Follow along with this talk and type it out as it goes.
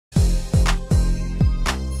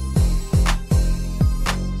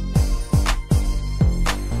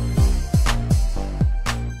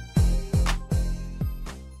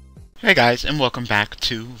Hey guys, and welcome back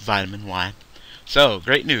to Vitamin Y. So,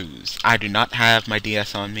 great news. I do not have my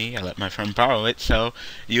DS on me. I let my friend borrow it, so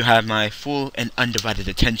you have my full and undivided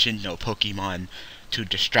attention. No Pokemon to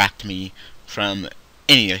distract me from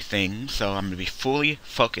anything. So I'm going to be fully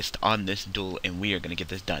focused on this duel, and we are going to get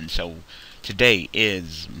this done. So, today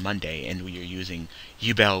is Monday, and we are using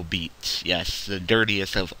Yubel Beat. Yes, the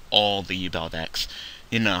dirtiest of all the Yubel decks.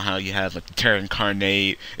 You know how you have like the Terra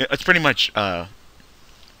Incarnate. It's pretty much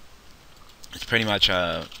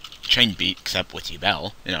chain beat, except with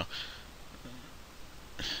Yubel, you know.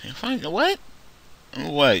 You'll find what?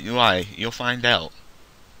 What? Why? You'll find out.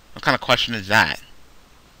 What kind of question is that?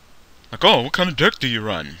 Like, oh, what kind of deck do you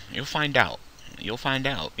run? You'll find out. You'll find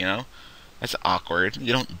out, you know? That's awkward.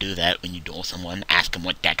 You don't do that when you duel someone. Ask them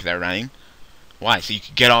what deck they're running. Why? So you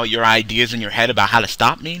can get all your ideas in your head about how to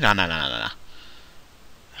stop me? No.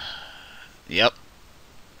 Yep.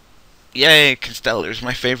 Yay, Constellar's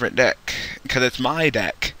my favorite deck. Because it's my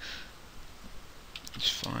deck. It's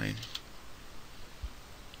fine.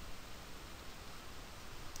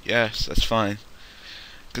 Yes, that's fine.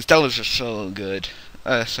 Constellars are so good.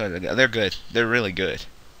 They're good. They're really good.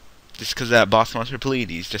 Just because that boss monster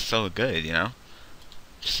Pleiades just so good, you know?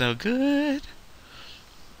 So good.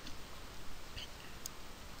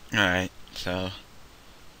 Alright, so...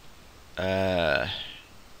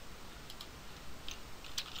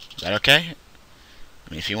 Is that okay?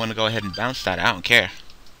 I mean, if you want to go ahead and bounce that, I don't care.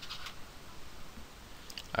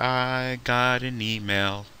 I got an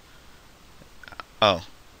email. Oh.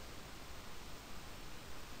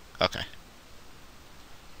 Okay.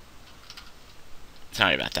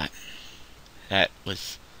 Sorry about that. That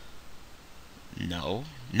was... No.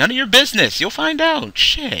 None of your business. You'll find out.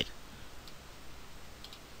 Shit.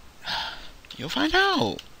 You'll find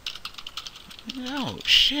out. No,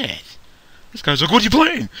 shit. This guy's like, what are you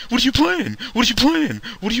playing? What are you playing? What are you playing?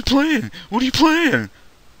 What are you playing? What are you playing?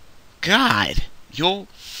 God, you'll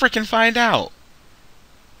frickin' find out.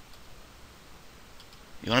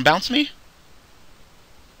 You wanna bounce me?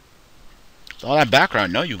 With all that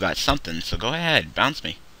background, know you got something, so go ahead, bounce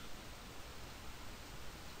me.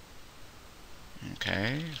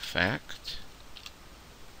 Okay, effect.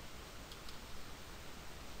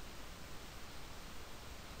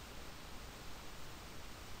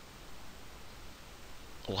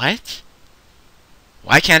 What?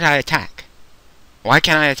 Why can't I attack? Why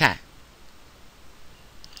can't I attack?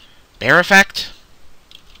 Bear effect?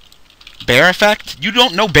 Bear effect? You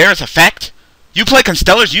don't know Bear's effect? You play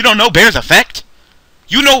Constellars, you don't know Bear's effect?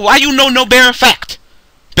 You know why you know no Bear effect?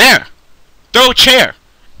 Bear! Throw a chair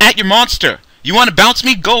at your monster. You want to bounce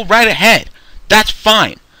me? Go right ahead. That's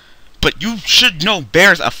fine. But you should know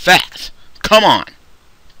Bear's effect. Come on.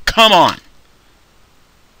 Come on.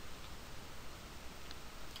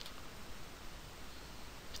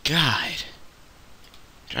 God.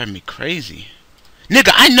 Driving me crazy.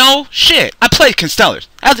 Nigga, I know shit. I played Constellars.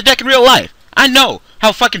 I have the deck in real life. I know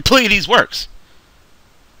how fucking Pleiades works.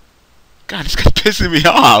 God, this guy's pissing me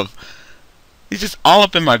off. He's just all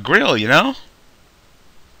up in my grill, you know?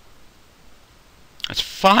 That's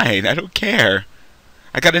fine. I don't care.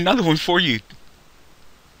 I got another one for you.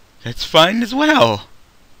 That's fine as well.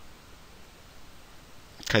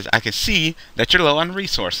 Because I can see that you're low on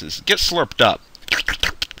resources. Get slurped up.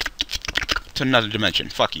 To another dimension.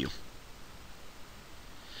 Fuck you.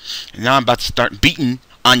 And now I'm about to start beating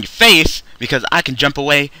on your face because I can jump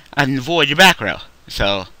away and avoid your back row.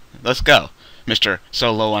 So, let's go. Mr.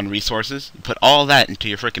 So low on resources. You put all that into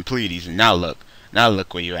your frickin' Pleiades and now look. Now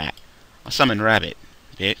look where you at. I'll summon Rabbit,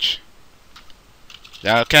 bitch. Is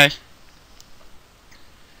that okay?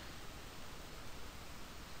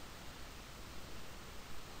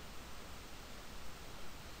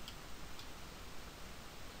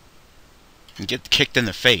 And get kicked in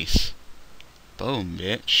the face. Boom,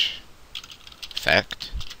 bitch.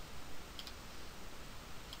 Effect.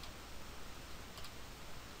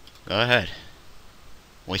 Go ahead.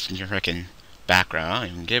 Wasting your frickin' background. I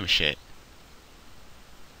don't even give a shit.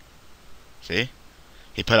 See?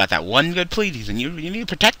 He put out that one good Pleiades, and you need to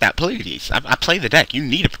protect that Pleiades. I play the deck. You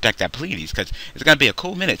need to protect that Pleiades, because it's gonna be a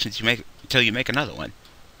cool minute until you make another one.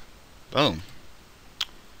 Boom.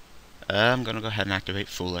 I'm gonna go ahead and activate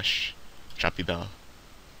Foolish. Drop your bell.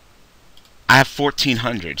 I have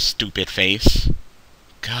 1400, stupid face.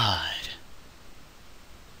 God.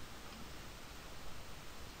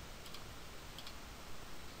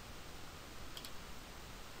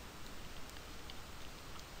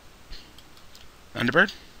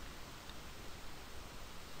 Underbird?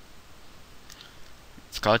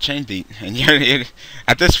 It's called chain beat. And you're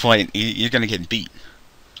at this point, you're gonna get beat.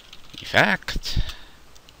 Effect.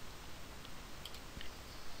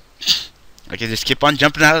 I can just keep on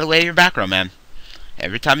jumping out of the way of your back row, man.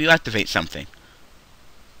 Every time you activate something.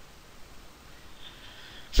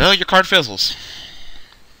 So, your card fizzles.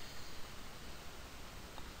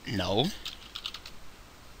 No.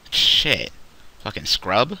 Shit. Fucking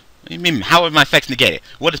scrub? What do you mean, how are my effects negated?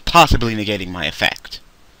 What is possibly negating my effect?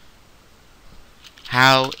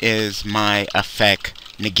 How is my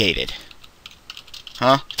effect negated?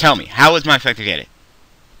 Huh? Tell me, how is my effect negated?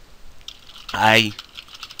 I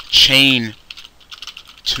chain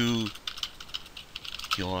to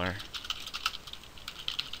your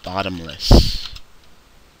bottomless.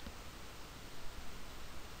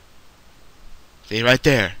 See right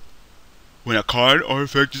there. When a card or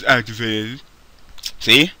effect is activated.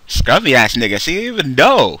 See? Scrubby ass nigga. See, he even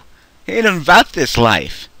know. He ain't even about this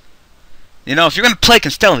life. You know, if you're gonna play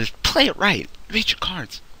Constellium, just play it right. Read your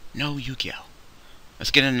cards. No Yu-Gi-Oh!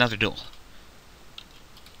 Let's get in another duel.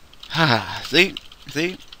 See?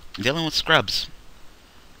 See? Dealing with scrubs.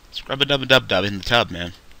 Scrub a dub dub in the tub,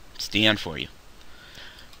 man. It's the end for you.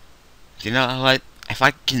 You know what? If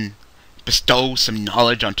I can bestow some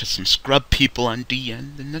knowledge onto some scrub people on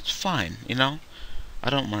DN, then that's fine, you know? I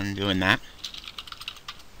don't mind doing that.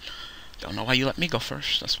 Don't know why you let me go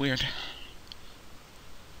first. That's weird.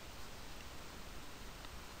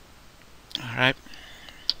 Alright.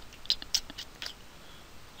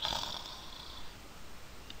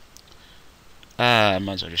 I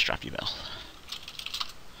might as well just drop Yubel.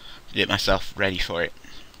 Get myself ready for it.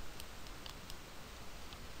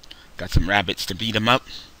 Got some rabbits to beat him up.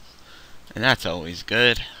 And that's always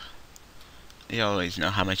good. You always know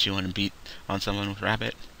how much you want to beat on someone with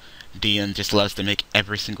rabbit. Dian just loves to make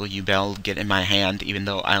every single Yubel get in my hand, even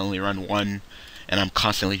though I only run one, and I'm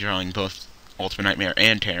constantly drawing both Ultimate Nightmare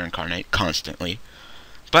and Terror Incarnate, constantly.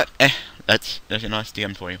 But, that's a nice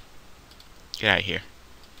DM for you. Get out of here.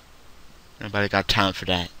 Nobody got time for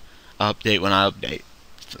that. I'll update when I update.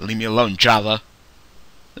 Leave me alone, Java.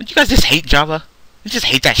 Don't you guys just hate Java? You just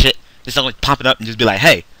hate that shit? Just always pop it up and just be like,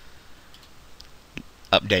 hey,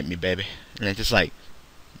 update me, baby. And it's just like,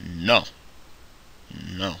 no.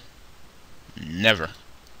 No. Never.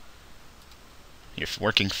 You're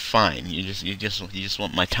working fine. You just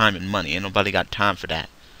want my time and money. Ain't nobody got time for that.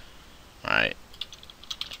 Alright.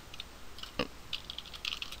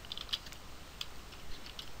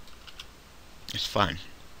 It's fine.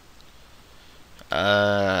 Do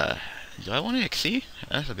I want to XC?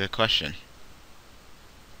 That's a good question.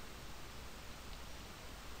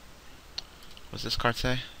 What's this card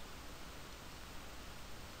say?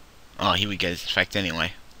 Oh, he would get his effect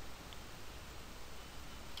anyway.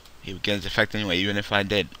 He would get his effect anyway, even if I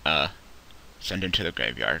did, send him to the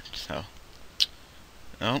graveyard, so.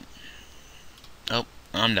 Nope. Nope,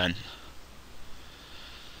 I'm done.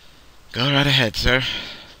 Go right ahead, sir.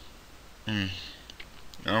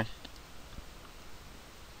 No?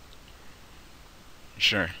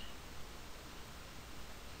 Sure.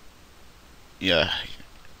 Yeah.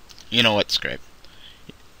 You know what, Script?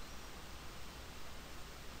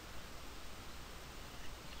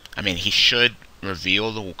 I mean, he should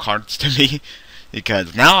reveal the cards to me,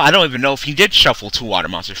 because now I don't even know if he did shuffle 2 water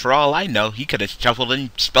monsters. For all I know, he could have shuffled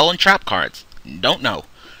in spell and trap cards. Don't know.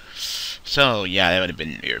 So, yeah, that would have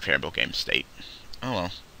been an irreparable game state. Oh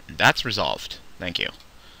well. That's resolved. Thank you.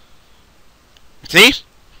 See?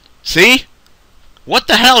 See? What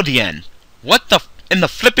the hell, DN? What the in the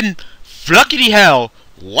flippin' fluckety hell?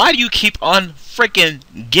 Why do you keep on freaking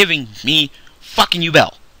giving me fucking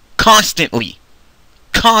Yubel? Constantly.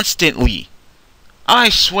 Constantly. I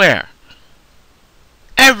swear.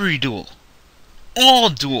 Every duel. All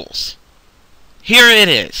duels. Here it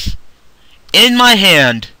is. In my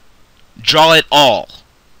hand. Draw it all.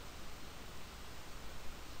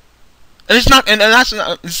 And it's not, and that's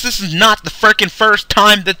not, this is not the frickin' first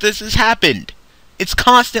time that this has happened. It's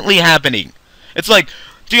constantly happening. It's like,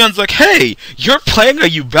 Dion's like, hey, you're playing a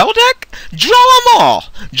Yubel deck? Draw them all.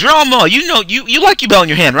 Draw them all. You know, you like Yubel in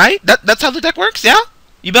your hand, right? That's how the deck works, yeah?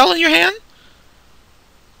 Yubel in your hand?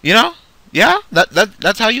 You know? Yeah?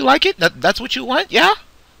 That's how you like it? That's what you want? Yeah?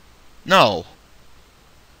 No.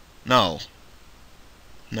 No.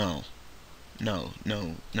 No. No.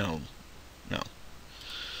 No. No. No.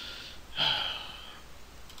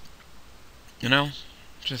 You know?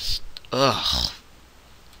 Just, ugh.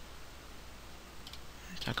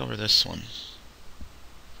 Talk over this one.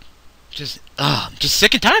 I'm just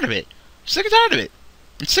sick and tired of it. I'm sick and tired of it.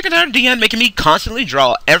 I'm sick and tired of DN making me constantly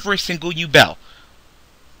draw every single Yubel.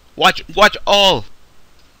 Watch all.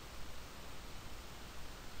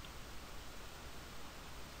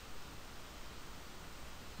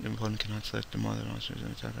 Your opponent cannot select the mother monsters.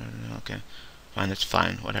 Okay. Fine, that's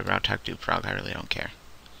fine. Whatever, I'll attack Duprog. I really don't care.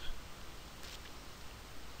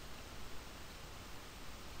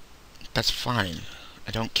 That's fine.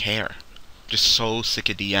 I don't care. Just so sick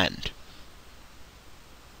at the end.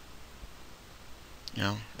 You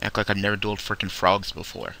know, act like I've never dueled frickin' frogs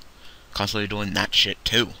before. Constantly doing that shit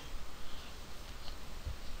too.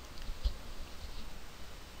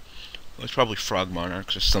 Well, it's probably frog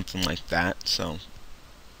monarchs or something like that, so.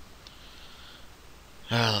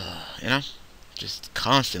 You know? Just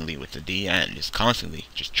constantly with the DN. Just constantly.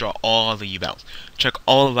 Just draw all the Yubels. Check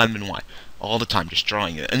all of Wiseman Y. All the time, just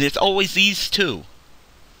drawing it. And it's always these two.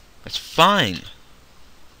 That's fine.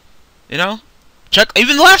 You know? Check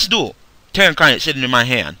even the last duel. Terror Incarnate sitting in my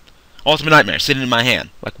hand. Ultimate Nightmare sitting in my hand.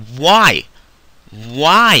 Like, why?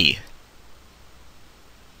 Why?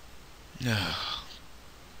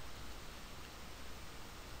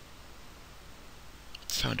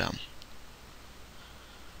 So dumb.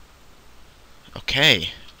 Okay.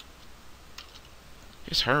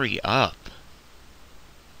 Just hurry up.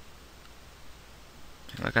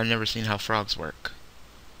 Like I've never seen how frogs work.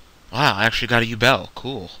 Wow, I actually got a Yubel.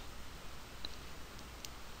 Cool.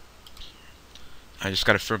 I just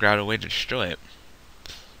gotta figure out a way to destroy it.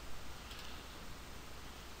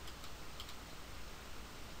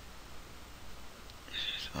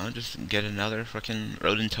 So I'll just get another fucking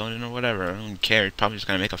Rodentonen or whatever. I don't care. It's probably just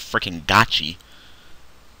gonna make a freaking gotchi.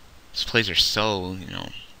 These plays are so, you know,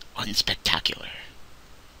 unspectacular.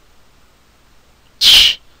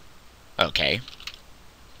 Okay.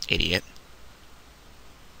 Idiot.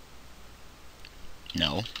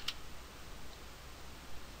 No.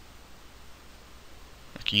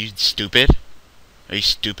 Like, you stupid? Are you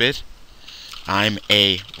stupid? I'm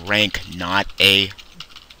a rank, not a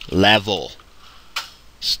level.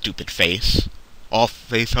 Stupid face. All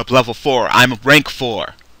face up level 4. I'm rank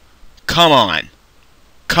 4. Come on.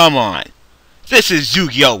 Come on. This is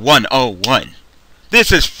Yu-Gi-Oh! 101.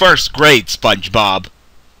 This is first grade, SpongeBob.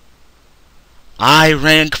 I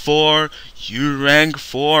rank 4. You rank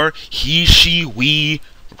 4. He, she, we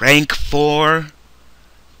rank 4.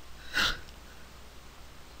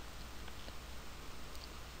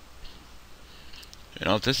 You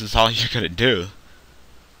know, this is all you're gonna do.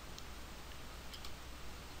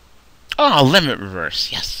 Oh, limit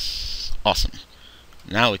reverse. Yes. Awesome.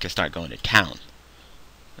 Now we can start going to town.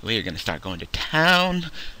 We are going to start going to town.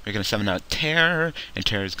 We're going to summon out Terror, and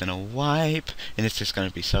Terror's going to wipe, and it's just going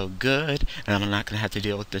to be so good, and I'm not going to have to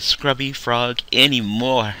deal with this scrubby frog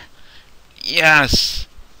anymore. Yes!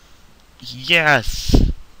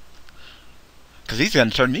 Yes! Because he's going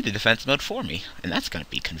to turn me to defense mode for me, and that's going to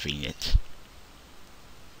be convenient.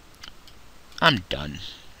 I'm done.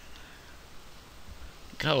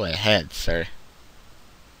 Go ahead, sir.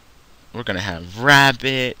 We're going to have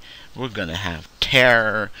Rabbit. We're gonna have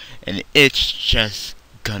Terror, and it's just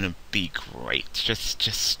gonna be great.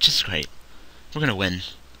 Just great. We're gonna win.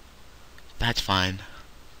 That's fine.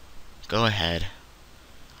 Go ahead.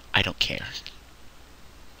 I don't care.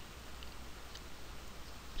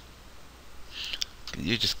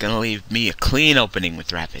 You're just gonna leave me a clean opening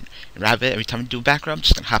with Rabbit. And Rabbit, every time you do a back rub, I'm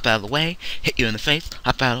just gonna hop out of the way, hit you in the face,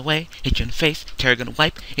 hop out of the way, hit you in the face, Terror gonna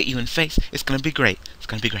wipe, hit you in the face. It's gonna be great. It's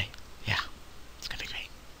gonna be great. Yeah. It's gonna be great.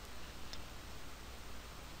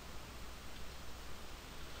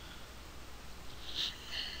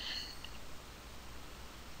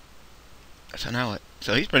 So now what?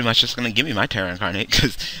 So he's pretty much just going to give me my Terror Incarnate,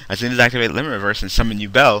 because as soon as I activate Limit Reverse and summon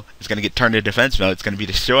Yubel, it's going to get turned to defense mode, it's going to be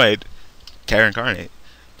destroyed. Terror Incarnate.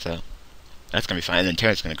 So, that's going to be fine. And then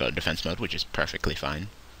Terror's going to go to defense mode, which is perfectly fine.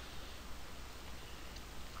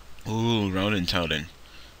 Ooh, Rodentonen.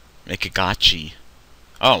 Make a gotchi.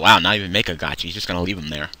 Oh, wow, not even make a gotchi. He's just going to leave him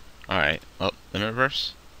there. Alright. Well, Limit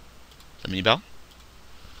Reverse. Summon Yubel.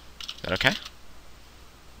 Is that okay?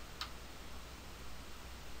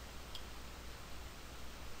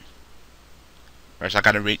 First, I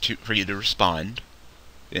gotta wait for you to respond.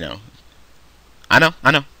 You know. I know.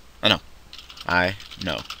 I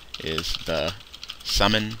know. Is the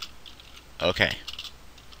summon okay?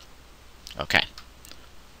 Okay.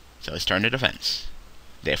 So it's turn to defense.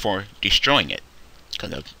 Therefore, destroying it.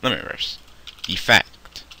 Because of Limit Reverse.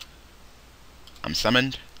 Effect. I'm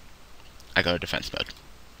summoned. I go to defense mode.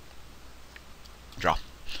 Draw.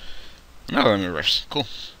 Another Limit Reverse. Cool.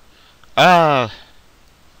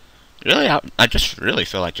 Really, I just really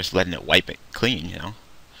feel like just letting it wipe it clean, you know?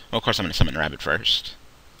 Well, of course, I'm going to summon Rabbit first.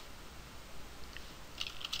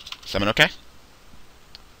 Summon okay?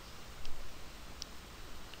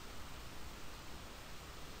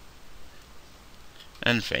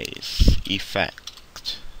 End phase.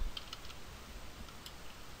 Effect.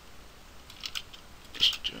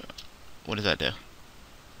 What does that do?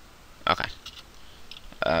 Okay.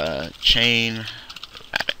 Chain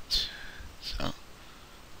Rabbit. So.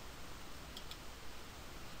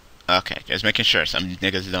 Okay, just making sure. Some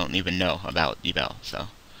niggas don't even know about Yubel, so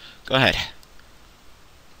go ahead.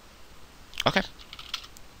 Okay,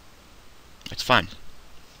 it's fine.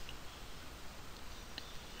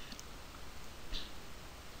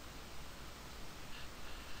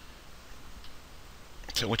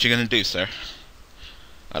 So what you gonna do, sir?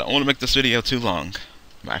 I don't want to make this video too long,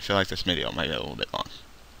 but I feel like this video might be a little bit long.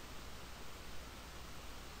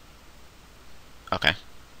 Okay.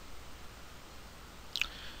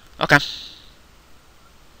 Okay.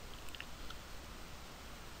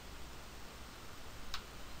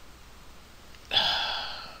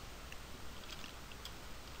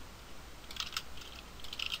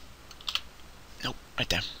 Nope, right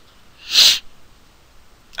there.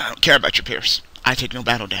 I don't care about your Pierce. I take no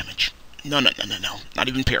battle damage. No, no, no, no, no. Not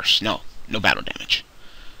even Pierce. No. No battle damage.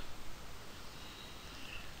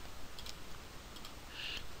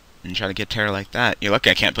 And try to get Terror like that. You're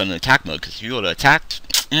lucky I can't put in attack mode, because if you would have attacked,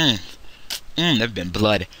 there've been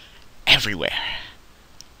blood everywhere.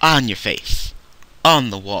 On your face. On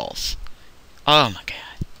the walls. Oh my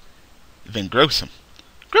god. You've been gruesome.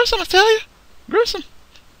 Gruesome, I tell you. Gruesome.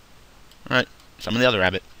 Alright, summon the other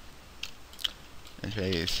rabbit. And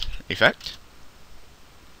phase effect.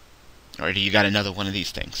 Or do you got another one of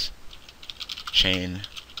these things? Chain,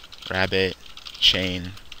 rabbit,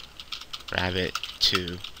 chain, rabbit,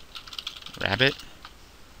 2, rabbit.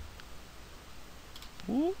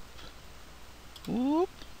 Whoop. Whoop.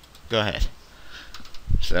 Go ahead.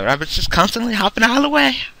 So rabbit's just constantly hopping out of the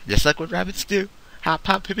way. Just like what rabbits do. Hop,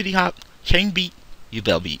 hop, hippity hop. Chain beat.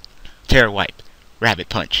 Yubel beat. Terror wipe. Rabbit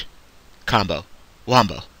punch. Combo.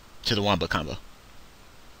 Wombo. To the wombo combo.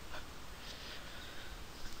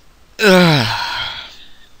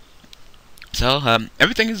 So,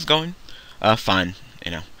 everything is going fine,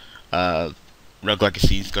 you know. Rogue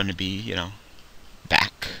Legacy is going to be, you know,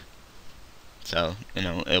 back. So, you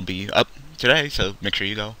know, it'll be up today, so make sure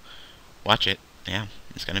you go watch it. Yeah,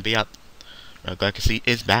 it's going to be up. Rogue Legacy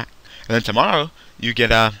is back. And then tomorrow, you get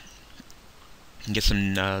some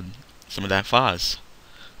of that Foz.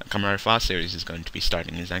 The Kamen Foz series is going to be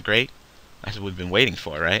starting. Isn't that great? That's what we've been waiting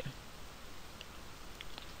for, right?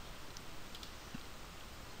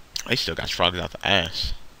 I still got frogs out the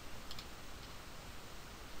ass.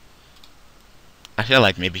 I feel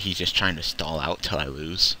like maybe he's just trying to stall out till I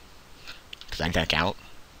lose, because I deck out.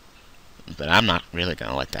 But I'm not really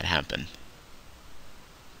gonna let that happen.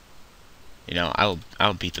 You know,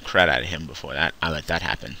 I'll beat the crap out of him before that I let that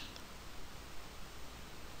happen.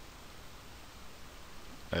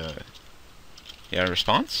 You got a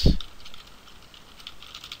response?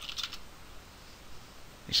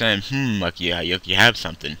 You're saying, like you have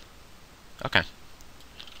something. Okay.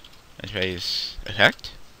 And phase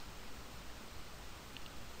effect.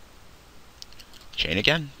 Chain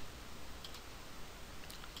again.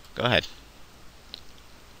 Go ahead.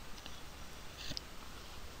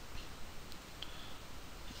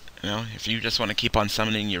 You know, if you just want to keep on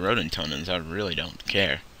summoning your Rodentonans, I really don't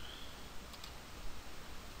care.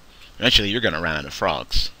 Eventually, you're gonna run out of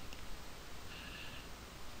frogs.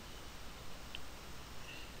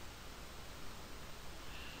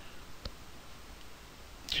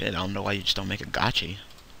 Shit, I don't know why you just don't make a gotchi.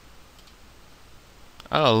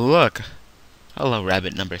 Oh, look! Hello,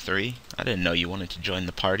 rabbit number 3. I didn't know you wanted to join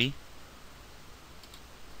the party.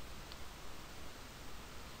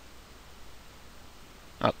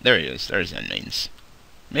 Oh, there he is. There's Zenmains.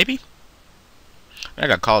 Maybe? I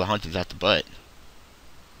got called the hunters out the butt.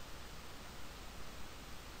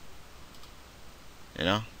 You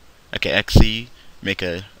know? Okay, XC, make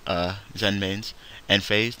a Zenmains, end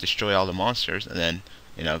phase, destroy all the monsters, and then,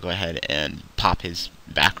 you know, go ahead and pop his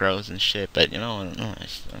back rows and shit. But, you know,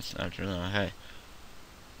 that's not really okay.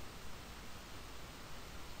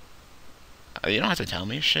 You don't have to tell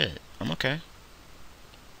me shit. I'm okay.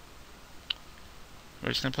 We're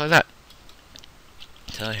just gonna play that.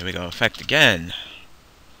 So here we go. Effect again.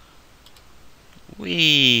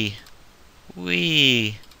 Wee.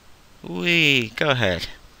 Go ahead.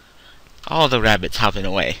 All the rabbits hopping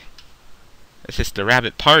away. It's just the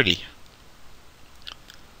rabbit party.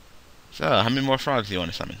 So, how many more frogs do you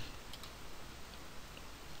want to summon?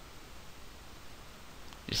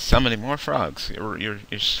 You're summoning more frogs. You're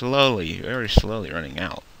very slowly running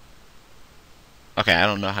out. Okay, I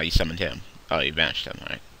don't know how you summoned him. Oh, you banished him,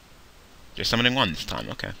 alright. You're summoning one this time,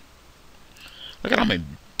 okay. Look at all my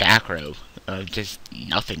back row of just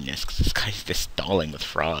nothingness, because this guy's just stalling with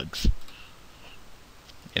frogs.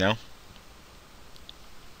 You know?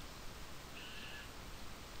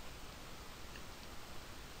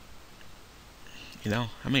 You know,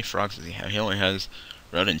 how many frogs does he have? He only has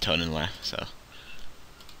Rodentonen left, so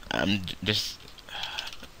I'm just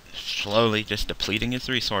slowly just depleting its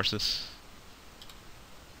resources.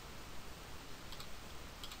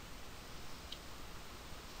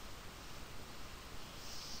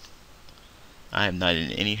 I am not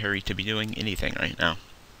in any hurry to be doing anything right now.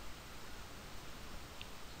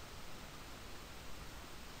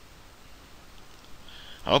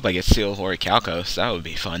 I hope I get Seal Hori Calcos. That would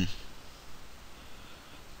be fun.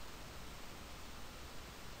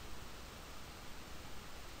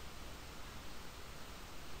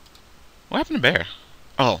 What happened to Bear?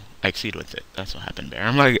 Oh, I exceed with it. That's what happened, Bear.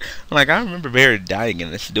 I'm like, I remember Bear dying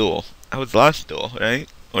in this duel. That was the last duel, right?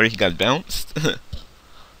 Or he got bounced.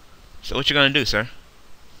 So what you gonna do, sir?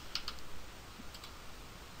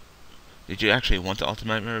 Did you actually want the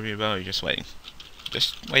ultimate review bow, or are you just waiting?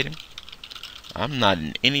 Just waiting. I'm not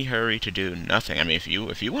in any hurry to do nothing. I mean, if you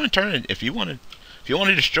want to turn it, if you want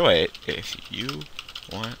to destroy it, if you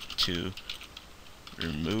want to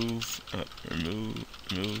remove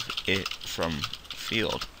it from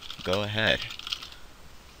field, go ahead.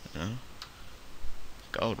 You know?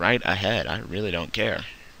 Go right ahead. I really don't care.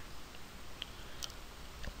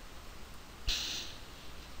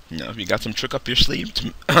 You know, if you got some trick up your sleeve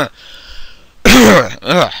to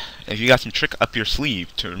if you got some trick up your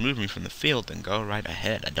sleeve to remove me from the field, then go right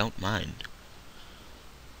ahead. I don't mind.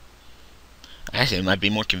 Actually, it might be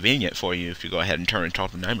more convenient for you if you go ahead and turn into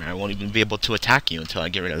Ultimate Nightmare. I won't even be able to attack you until I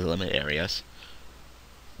get rid of the limit areas.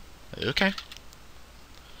 Okay.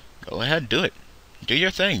 Go ahead, do it. Do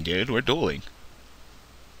your thing, dude. We're dueling.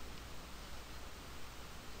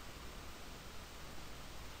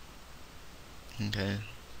 Okay.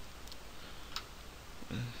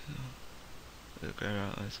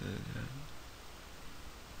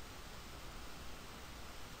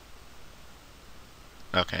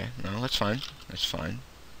 Okay, no, that's fine. That's fine.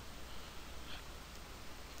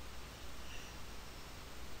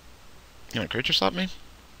 You want to creature slap me? You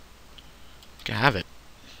can have it.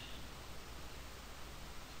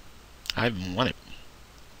 I even want it.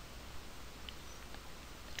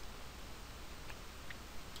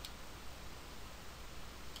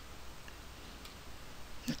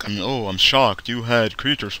 I'm shocked. You had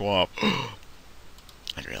creature swap.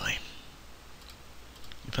 Not really.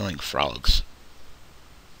 You're playing frogs.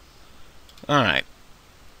 Alright.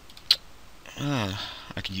 I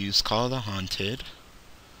could use Call of the Haunted.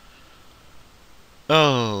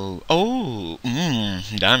 Diamond.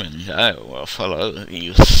 Oh, well, hello,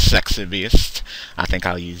 you sexy beast. I think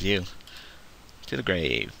I'll use you. To the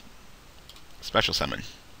grave. Special summon.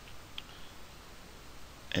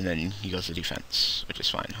 And then he goes to defense, which is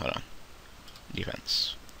fine. Hold on.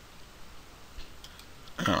 Defense.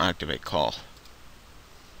 I'll activate Call.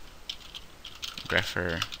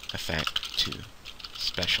 Grepher effect to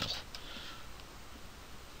special.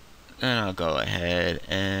 Then I'll go ahead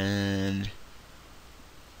and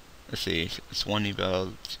let's see, it's one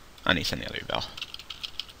Yubel. I need to send the other Yubel.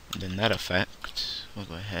 And then that effect, we'll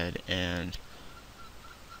go ahead and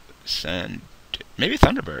send maybe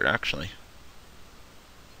Thunderbird actually.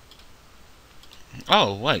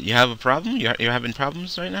 Oh, what? You have a problem? You're having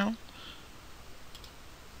problems right now?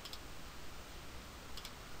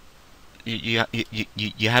 You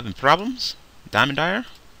having problems? Diamond Dyer?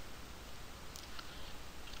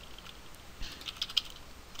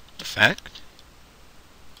 Effect.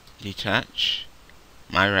 Detach.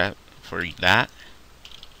 My rep for that.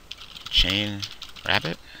 Chain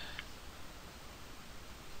Rabbit.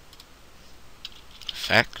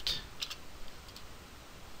 Effect.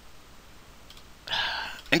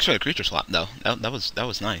 Thanks for the creature swap though. That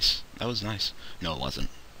was nice. That was nice. No, it wasn't.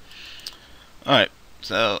 Alright,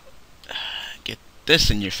 so get this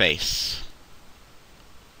in your face.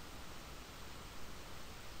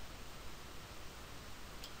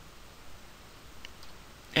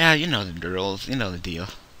 Yeah, you know the drills, you know the deal.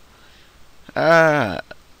 Let's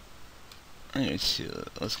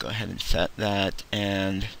go ahead and set that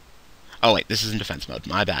and oh wait, this is in defense mode.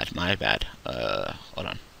 My bad. Hold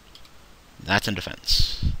on. That's in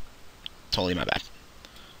defense. Totally my bad.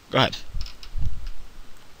 Go ahead.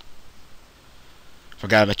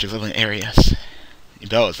 Forgot about your living areas.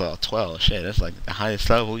 Yubel is level 12. Shit, that's like the highest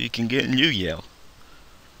level you can get in Yu-Gi-Oh!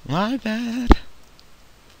 My bad.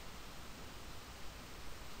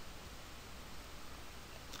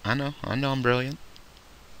 I know I'm brilliant.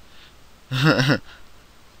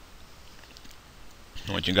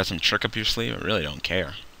 What, you got some trick up your sleeve? I really don't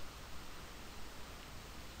care.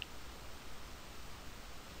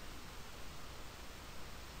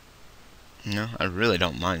 No, I really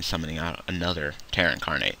don't mind summoning out another Terra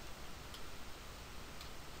Incarnate.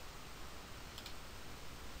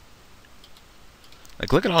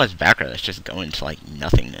 Like, look at all this background that's just going to, like,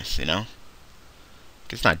 nothingness, you know?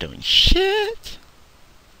 It's not doing shit.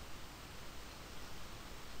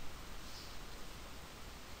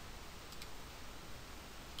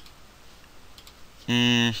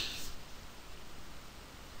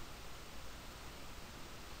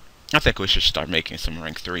 I think we should start making some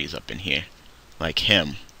rank 3s up in here. Like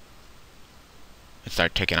him. And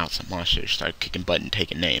start taking out some monsters. Start kicking butt and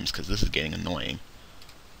taking names, because this is getting annoying.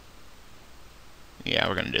 Yeah,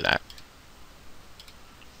 we're gonna do that.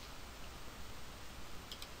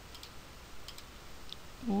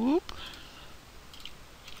 Whoop.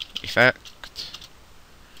 Effect.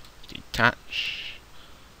 Detach.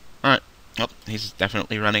 Alright. Oh, he's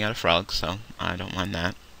definitely running out of frogs, so I don't mind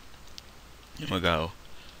that. And we'll go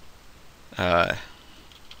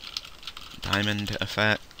diamond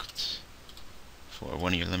effect for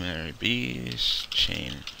one of your eliminatory bees.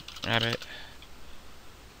 Chain rabbit.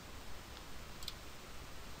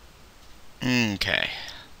 Okay.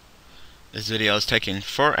 This video is taking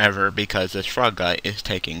forever because this frog guy is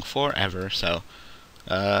taking forever, so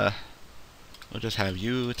we'll just have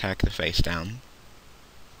you attack the face down.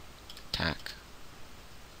 Attack.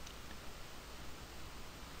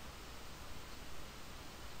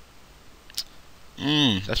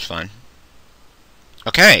 That's fine.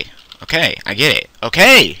 Okay, okay, I get it.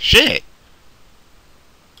 Okay, shit!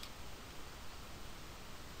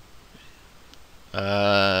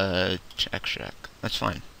 Check. That's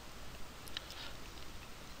fine.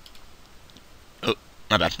 Oh,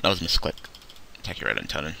 my bad. That was a misclick. Attack your red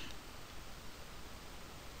antonin.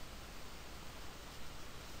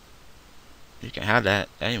 You can have that.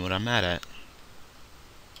 That ain't what I'm mad at.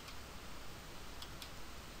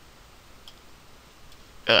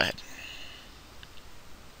 Go ahead.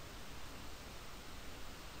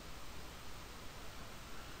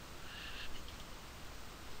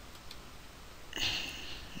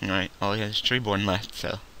 Alright, all he has is Treeborn left,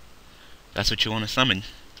 so that's what you want to summon.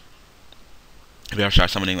 Maybe I'll start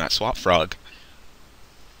summoning that swap frog.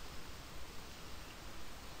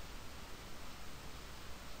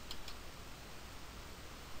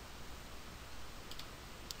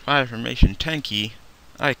 Fire formation tanky.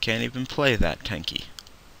 I can't even play that tanky.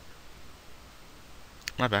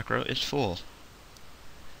 My back row is full.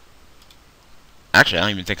 Actually, I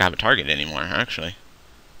don't even think I have a target anymore, actually.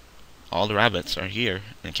 All the rabbits are here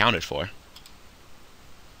and accounted for.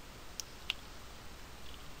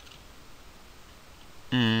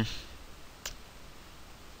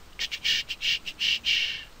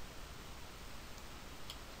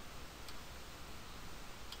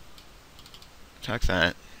 Attack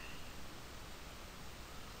that.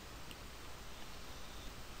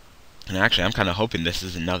 And actually, I'm kind of hoping this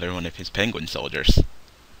is another one of his penguin soldiers.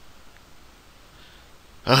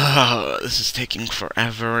 Oh, this is taking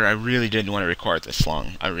forever. I really didn't want to record this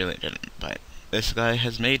long. I really didn't, but this guy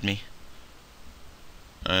has made me.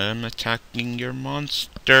 I'm attacking your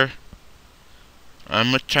monster.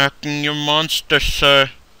 I'm attacking your monster,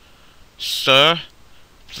 sir. Sir,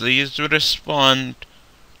 please respond.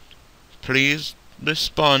 Please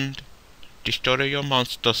respond. Destroy your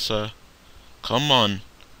monster, sir. Come on.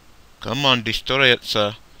 Come on, destroy it,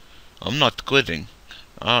 sir. I'm not quitting.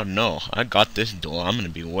 Oh no, I got this duel. I'm gonna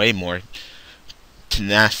be way more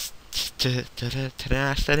tenacity. I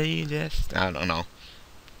don't know.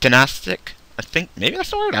 Tenactic? I think maybe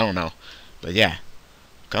that's the word. I don't know. But yeah,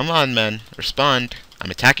 come on, man. Respond.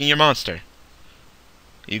 I'm attacking your monster.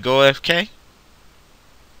 You go AFK?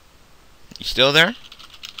 You still there?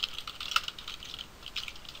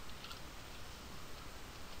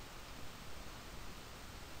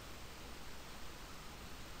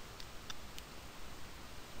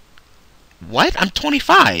 What? I'm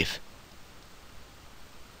 25.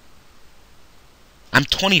 I'm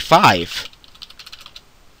 25.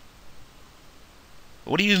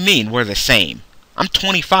 What do you mean we're the same? I'm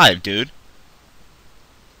 25, dude.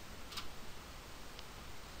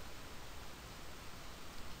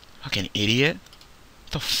 Fucking idiot.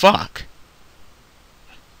 What the fuck?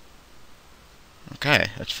 Okay,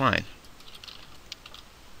 that's fine.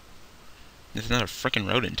 There's another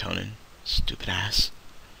frickin' rodent tonin. Stupid ass.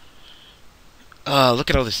 Look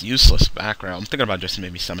at all this useless background. I'm thinking about just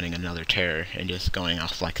maybe summoning another terror and just going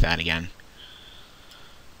off like that again.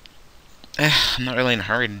 I'm not really in a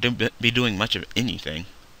hurry to be doing much of anything.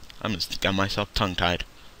 I'm just got myself tongue-tied.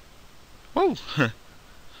 Whoa!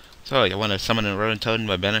 So, you want to summon a rodent totem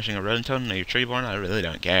by banishing a rodent totem? Are you treeborn? I really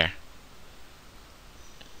don't care.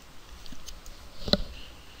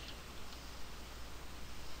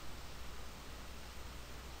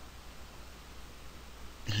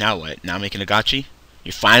 Now what? Now making a gotchi?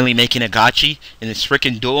 You're finally making a gotchi in this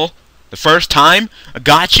frickin' duel? The first time? A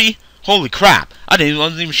gotchi? Holy crap!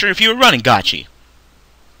 Wasn't even sure if you were running gotchi.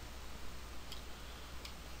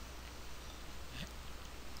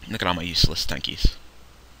 Look at all my useless tankies.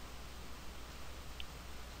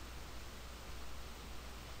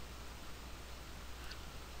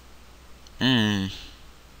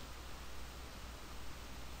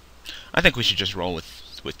 I think we should just roll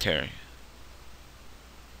with Terry.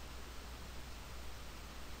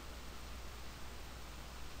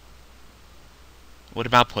 What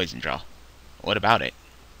about Poison Draw? What about it?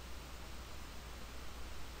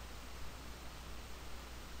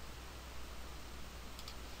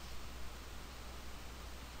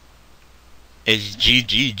 Is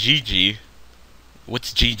GG?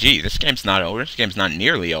 What's GG? This game's not over. This game's not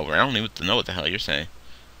nearly over. I don't even know what the hell you're saying.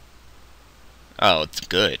 Oh, it's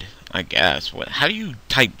good, I guess. What? How do you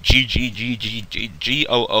type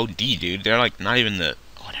GGGGGOOD, dude? They're like not even the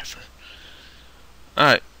whatever.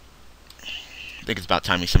 Alright. I think it's about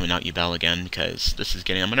time we summon out Yubel again because this is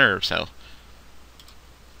getting on my nerves. So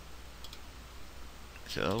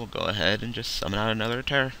we'll go ahead and just summon out another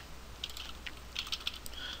terror.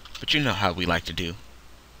 But you know how we like to do.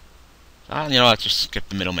 You know, let's just skip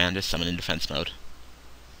the middleman, just summon in defense mode.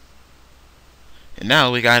 And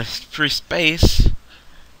now we got free space.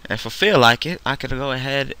 And if I feel like it, I could go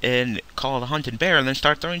ahead and call the hunted bear and then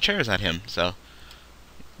start throwing chairs at him. So,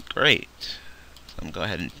 great. So I'm gonna go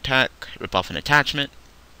ahead and attack, rip off an attachment.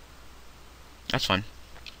 That's fine.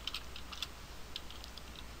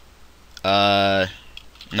 No.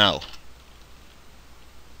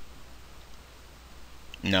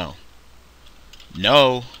 No.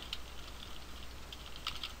 No.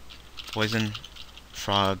 Poison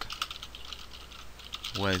Frog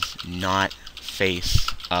was not face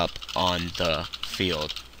up on the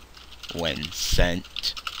field when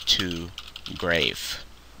sent to grave.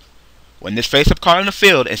 When this face up card on the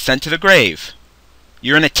field is sent to the grave,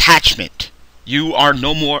 you're an attachment. You are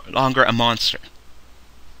no longer a monster.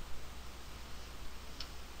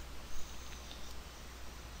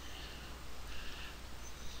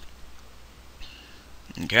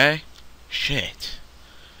 Okay? Shit.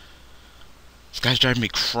 This guy's driving me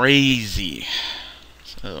crazy.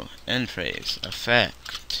 So, end phase,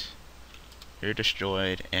 effect. You're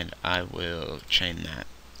destroyed, and I will chain that.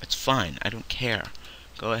 It's fine, I don't care.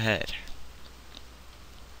 Go ahead.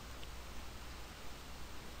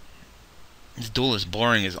 This duel is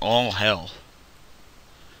boring as all hell.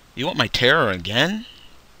 You want my terror again?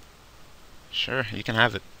 Sure, you can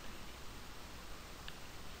have it.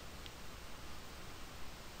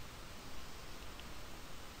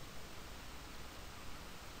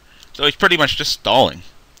 So he's pretty much just stalling,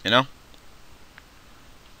 you know?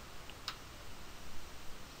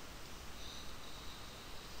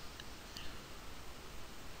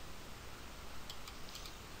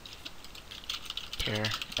 Tear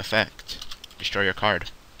effect. Destroy your card.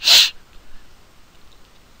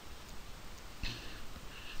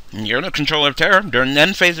 You're the controller of terror during the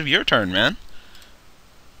end phase of your turn, man.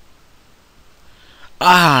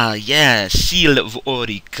 Ah, yeah, Seal of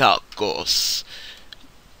Orichalcos.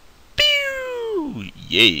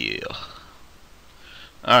 Yeah.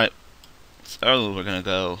 Alright. So we're gonna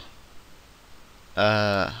go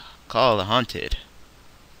call the hunted.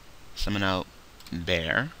 Summon out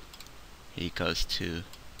bear. He goes to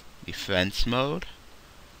defense mode.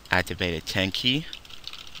 Activate a tanky.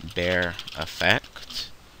 Bear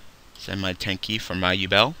effect. Send my tanky for my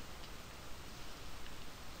Yubel.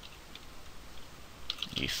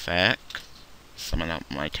 Effect. Summon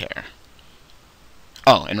out my tear.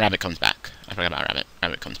 Oh, and Rabbit comes back. I forgot about Rabbit.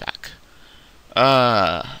 Rabbit comes back.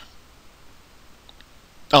 Oh,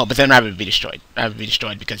 but then Rabbit would be destroyed. Rabbit would be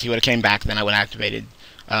destroyed because he would have came back, then I would have activated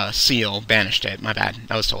Seal, banished it. My bad.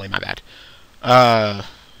 That was totally my bad.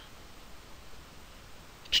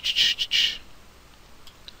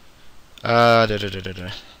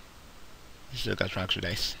 Still got rocks for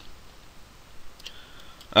dice.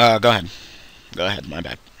 Go ahead. Go ahead, my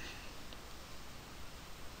bad.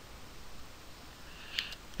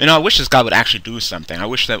 You know, I wish this guy would actually do something. I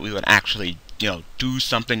wish that we would actually, you know, do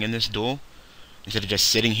something in this duel. Instead of just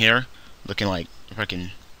sitting here, looking like freaking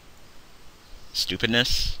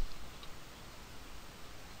stupidness.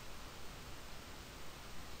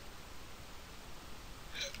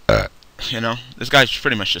 You know, this guy's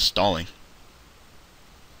pretty much just stalling.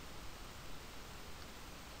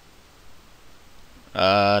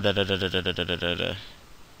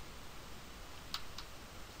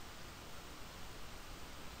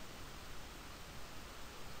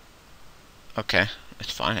 Okay,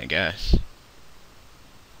 it's fine, I guess.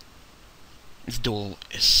 This duel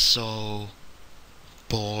is so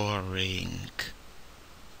boring.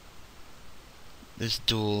 This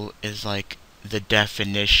duel is like the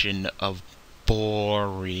definition of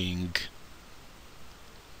boring.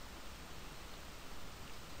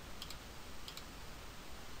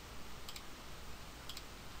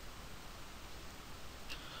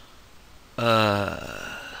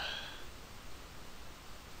 Oh,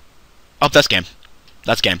 that's game.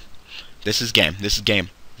 That's game. This is game. This is game.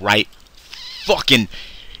 Right fucking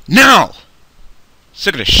now!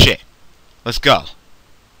 Sick of this shit. Let's go.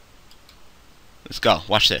 Let's go.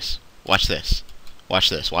 Watch this. Watch this. Watch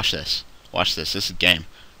this. Watch this. Watch this. This is game.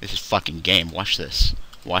 This is fucking game. Watch this.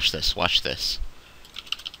 Watch this. Watch this.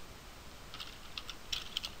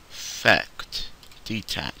 Effect.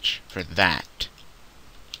 Detach. For that.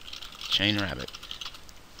 Chain rabbit.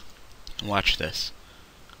 Watch this.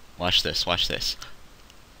 Watch this. Watch this.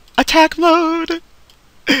 Attack mode!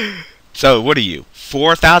 So, what are you?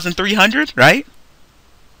 4,300, right?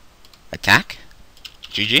 Attack?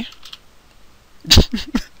 GG?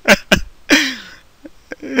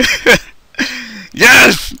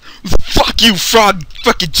 Yes! Fuck you, frog!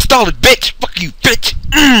 Fucking stalled bitch! Fuck you,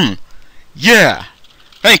 bitch! Yeah!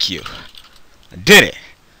 Thank you. I did it.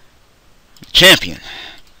 Champion.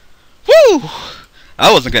 Woo!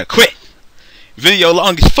 I wasn't gonna quit. Video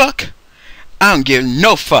long as fuck. I don't give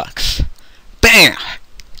no fucks. Bam!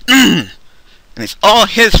 And it's all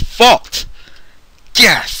his fault.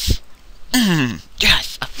 Yes!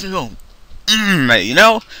 Yes! I feel... you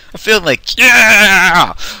know? I feel like...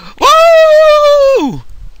 Yeah! Woo! Oh,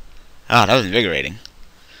 that was invigorating.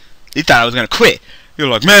 You thought I was gonna quit. You're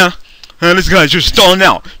like, man, this guy's just stalling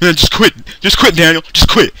out. Man, just quit. Just quit, Daniel. Just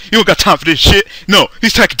quit. You don't got time for this shit. No,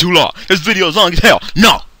 he's taking too long. This video's long as hell.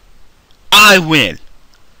 No! I win.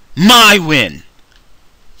 My win.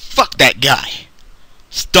 Fuck that guy.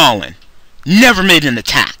 Stalling. Never made an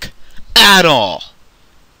attack. At all.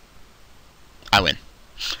 I win.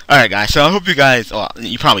 Alright guys, so I hope you guys, well,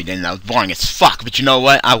 you probably didn't, that was boring as fuck, but you know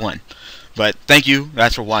what, I won. But thank you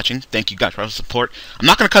guys for watching, thank you guys for all the support. I'm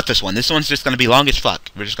not going to cut this one one's just going to be long as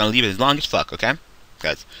fuck. We're just going to leave it as long as fuck, okay?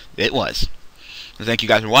 Because it was. So thank you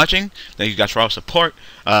guys for watching, thank you guys for all the support.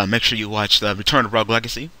 Make sure you watch the Return of Rogue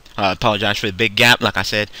Legacy. Apologize for the big gap, like I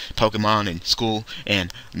said, Pokemon and school,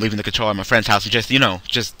 and leaving the controller at my friend's house, and just, you know,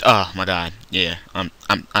 oh my god, yeah,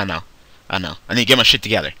 I know, I need to get my shit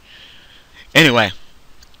together. Anyway,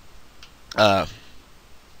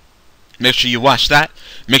 make sure you watch that.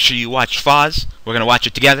 Make sure you watch Foz. We're gonna watch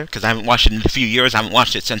it together because I haven't watched it in a few years. I haven't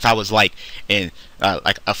watched it since I was like in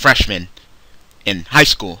like a freshman in high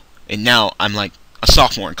school, and now I'm like a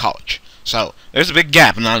sophomore in college. So there's a big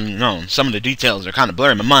gap, and I don't know, some of the details are kind of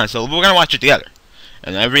blurring in my mind. So we're gonna watch it together.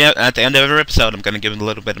 And at the end of every episode, I'm gonna give a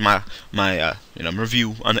little bit of my you know,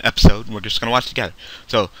 review on the episode. And we're just gonna watch it together.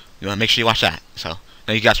 So you wanna make sure you watch that. So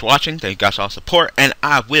thank you guys for watching. Thank you guys for all support, and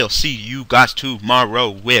I will see you guys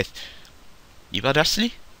tomorrow with Yubel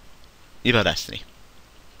Destiny. Yubel Destiny.